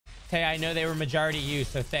Tay, I know they were majority you,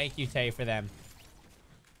 so thank you, Tay, for them.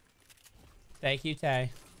 Thank you,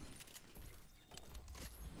 Tay.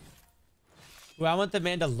 Ooh, I want the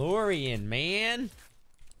Mandalorian, man.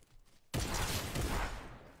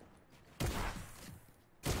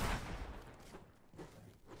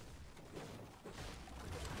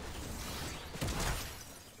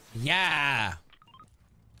 Yeah.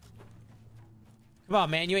 Come on,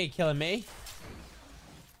 man. You ain't killing me.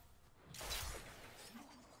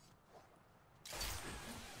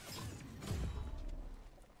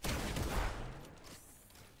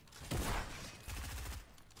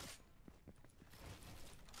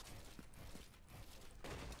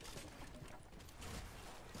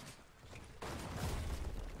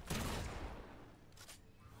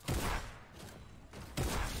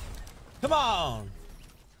 Come on.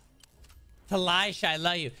 Talisha, I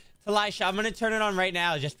love you. Talisha, I'm going to turn it on right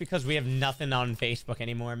now just because we have nothing on Facebook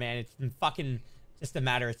anymore, man. It's fucking just a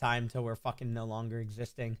matter of time till we're fucking no longer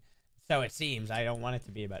existing. So it seems. I don't want it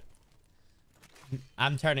to be, but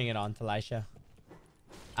I'm turning it on, Talisha.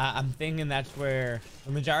 I'm thinking that's where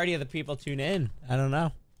the majority of the people tune in. I don't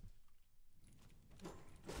know.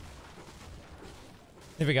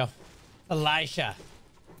 Here we go. Talisha.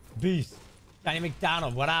 Beast. Johnny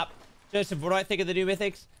McDonald, what up? Joseph, what do I think of the new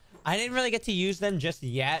mythics? I didn't really get to use them just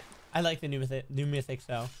yet. I like the new mythics,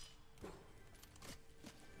 though.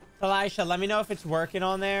 Talisha, let me know if it's working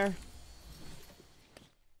on there.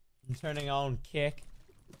 I'm turning on kick.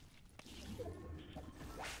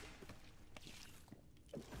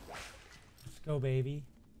 Let's go, baby.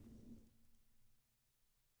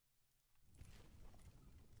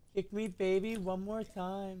 Kick me, baby, one more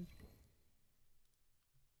time.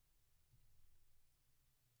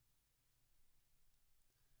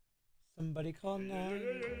 Somebody call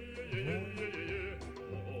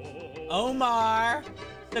 911. Omar.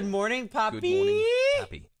 Good morning, Poppy. Good morning,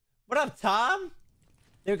 Happy. What up, Tom?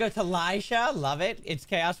 There we go to Lisha. Love it. It's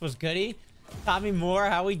Chaos was goody. Tommy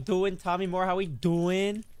Moore, how we doing? Tommy Moore, how we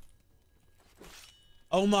doing?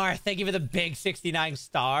 Omar, thank you for the big 69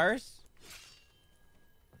 stars.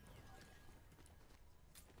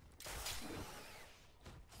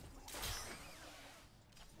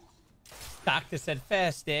 Doctor said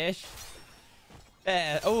fast-ish.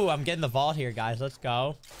 Oh, I'm getting the vault here, guys. Let's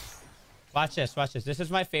go. Watch this. Watch this. This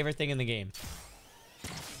is my favorite thing in the game.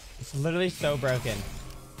 It's literally so broken.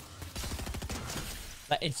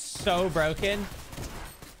 It's so broken.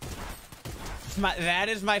 That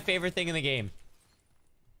is my favorite thing in the game.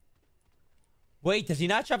 Wait, does he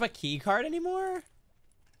not drop a key card anymore?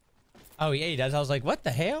 Oh, yeah, he does. I was like, what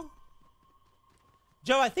the hell?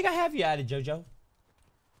 Joe, I think I have you added, Jojo.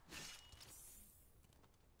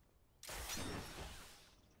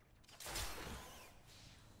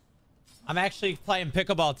 I'm actually playing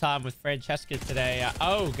pickleball, Tom, with Francesca today.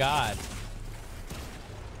 Oh, God.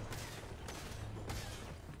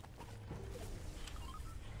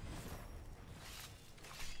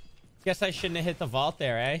 Guess I shouldn't have hit the vault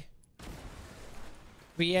there, eh?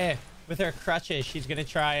 But yeah, with her crutches, she's going to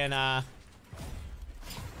try and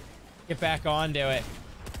get back onto it.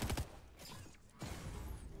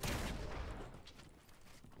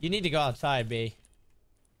 You need to go outside, B.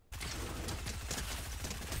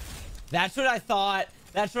 That's what I thought.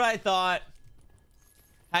 That's what I thought.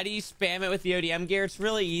 How do you spam it with the ODM gear? It's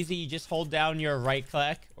really easy. You just hold down your right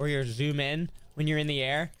click or your zoom in when you're in the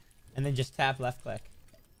air and then just tap left click.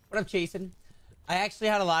 What up, Chasen? I actually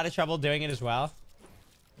had a lot of trouble doing it as well.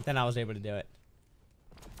 But then I was able to do it.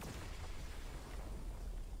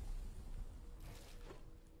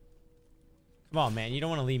 Come on, man. You don't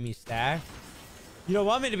want to leave me stacked. You don't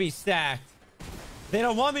want me to be stacked. They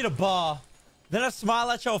don't want me to ball. Then I smile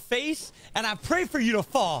at your face, and I pray for you to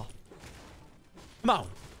fall. Come on.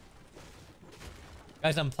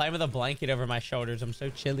 Guys, I'm playing with a blanket over my shoulders. I'm so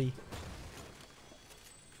chilly.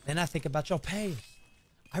 Then I think about your pain.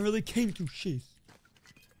 I really came through shit.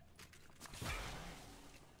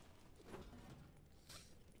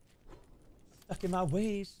 Stuck in my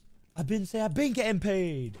ways. I've been getting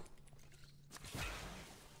paid.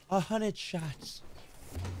 100 shots.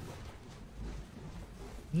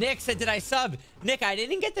 Nick said, did I sub? Nick, I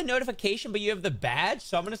didn't get the notification, but you have the badge,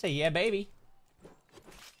 so I'm going to say, yeah, baby.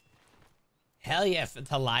 Hell yes,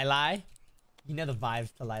 to Lili. You know the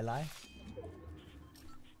vibes to Lili.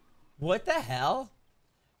 What the hell?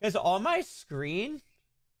 Is on my screen?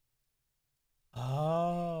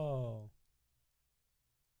 Oh.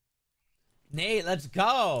 Nate, let's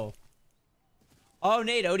go. Oh,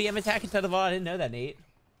 Nate, ODM attack instead of all. I didn't know that, Nate.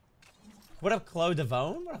 What up, Chloe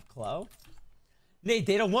Devone? What up, Chloe? Nate,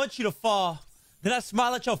 they don't want you to fall. Then I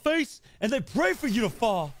smile at your face and they pray for you to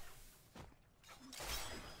fall.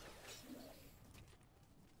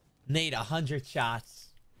 Nate, 100 shots.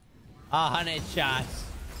 100 shots.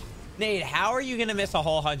 Nate, how are you going to miss a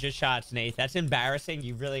whole 100 shots, Nate? That's embarrassing.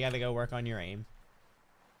 You really got to go work on your aim.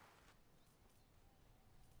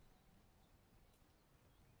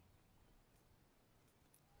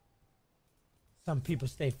 Some people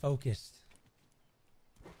stay focused.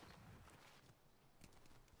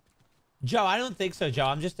 Joe, I don't think so, Joe.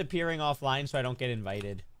 I'm just appearing offline so I don't get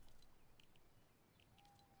invited.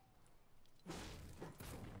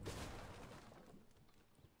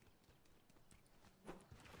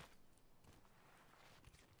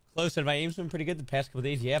 Close, and my aim's been pretty good the past couple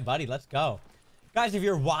days. Yeah, buddy, let's go. Guys, if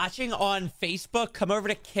you're watching on Facebook, come over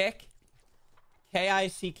to Kick.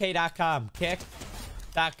 Kick.com.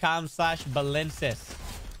 Kick.com/Balensis.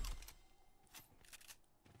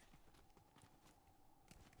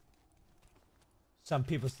 Some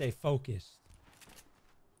people stay focused.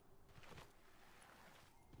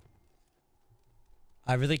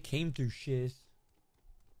 I really came through shiz.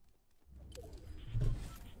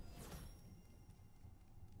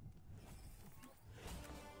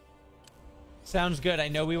 Sounds good. I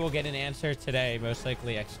know we will get an answer today, most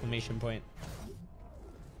likely, exclamation point.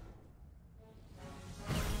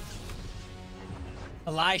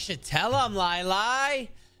 Elisha, tell him, Lai.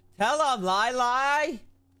 Tell him, Lai.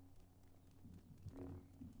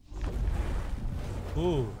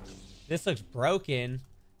 Ooh, this looks broken.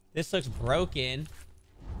 This looks broken.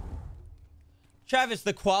 Travis,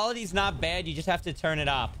 the quality's not bad. You just have to turn it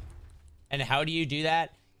up. And how do you do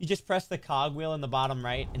that? You just press the cogwheel in the bottom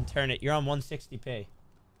right and turn it. You're on 160p.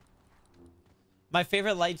 My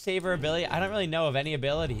favorite lightsaber ability? I don't really know of any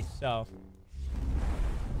abilities, so.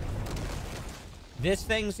 This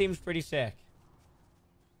thing seems pretty sick.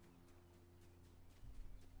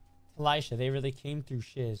 Elisha, they really came through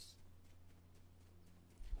shiz.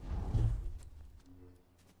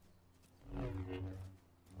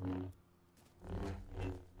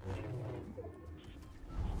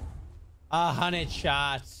 A 100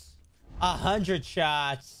 shots. 100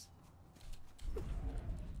 shots.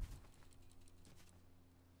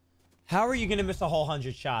 How are you gonna miss a whole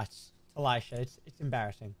 100 shots, Elisha? It's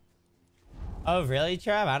embarrassing. Oh, really,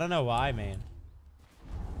 Trav? I don't know why, man.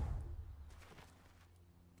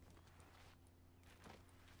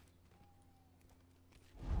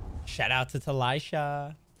 Shout out to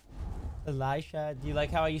Talisha. Talisha. Do you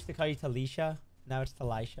like how I used to call you Talisha? Now it's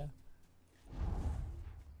Talisha.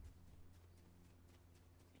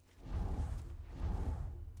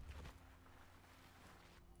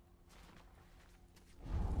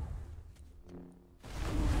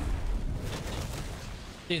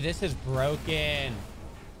 Dude, this is broken.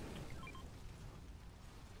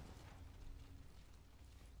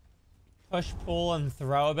 Push, pull, and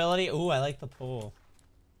throw ability. Ooh, I like the pull.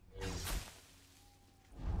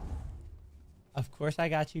 Of course I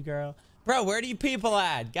got you, girl. Bro, where do you people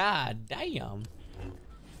at? God damn.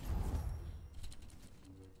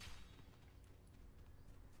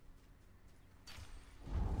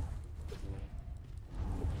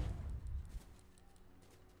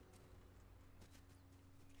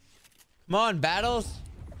 Come on, battles.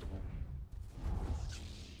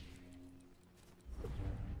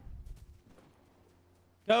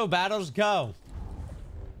 Go, battles, go.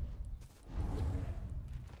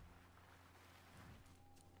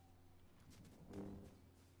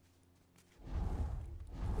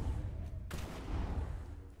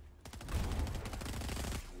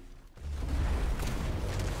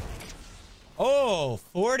 Oh,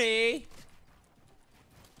 40.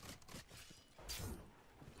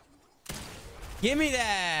 Give me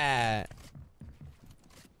that.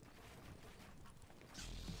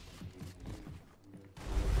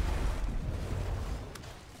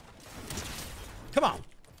 Come on.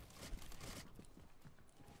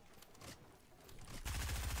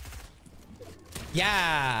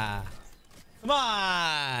 Yeah. Come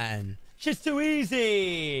on. Shit's too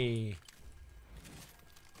easy.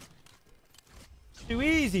 Too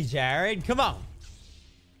easy, Jared. Come on.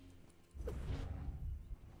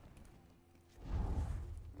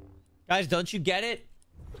 Guys, don't you get it?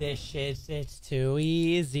 This shit's, it's too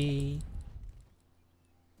easy.